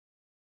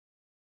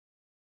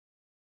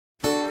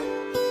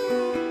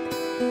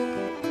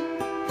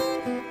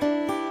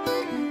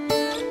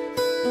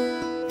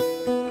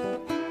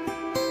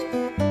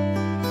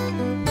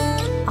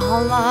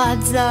All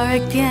odds are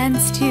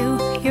against you,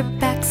 your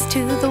back's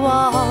to the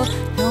wall.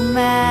 No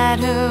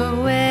matter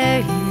where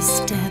you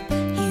step,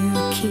 you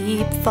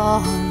keep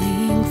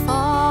falling,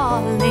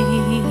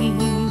 falling.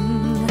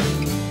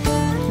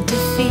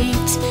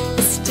 Defeat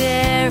is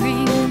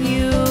staring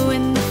you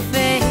in the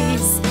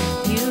face.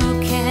 You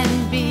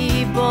can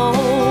be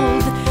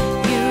bold,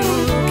 you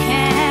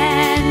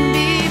can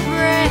be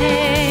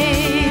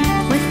brave.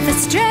 With the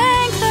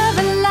strength of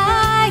a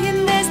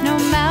lion, there's no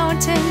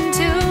mountain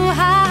too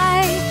high.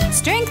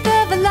 Strength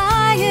of a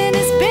lion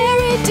is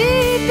buried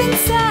deep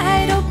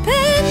inside.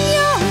 Open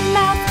your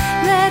mouth,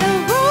 let a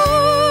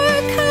roar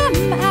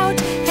come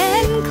out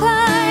and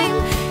climb.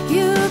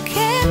 You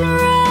can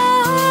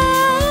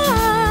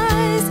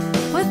rise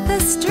with the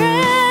strength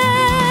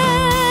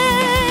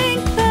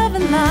of a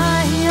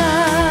lion.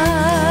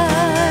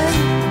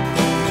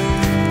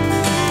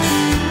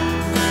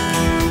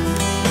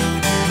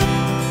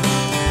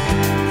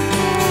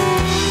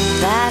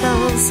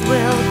 Battles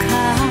will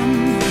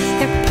come,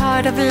 they're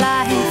part of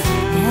life.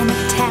 An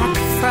attack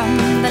from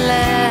the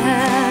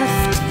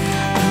left,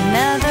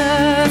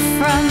 another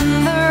from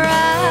the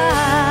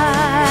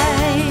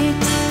right.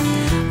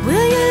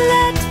 Will you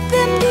let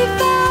them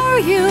devour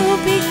you,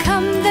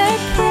 become their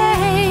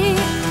prey?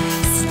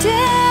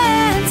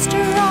 Stand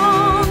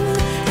strong,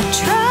 a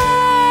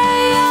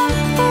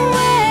triumph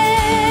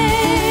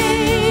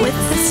away. With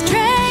the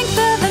strength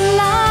of a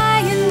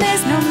lion,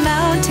 there's no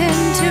mountain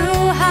too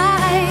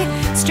high.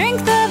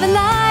 Strength of a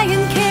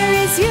lion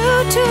carries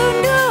you to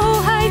new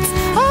heights.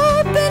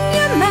 Open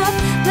your mouth,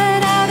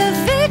 let out a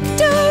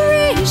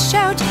victory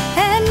shout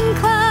and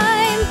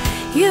climb.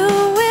 You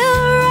will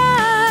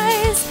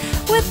rise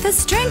with the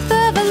strength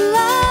of a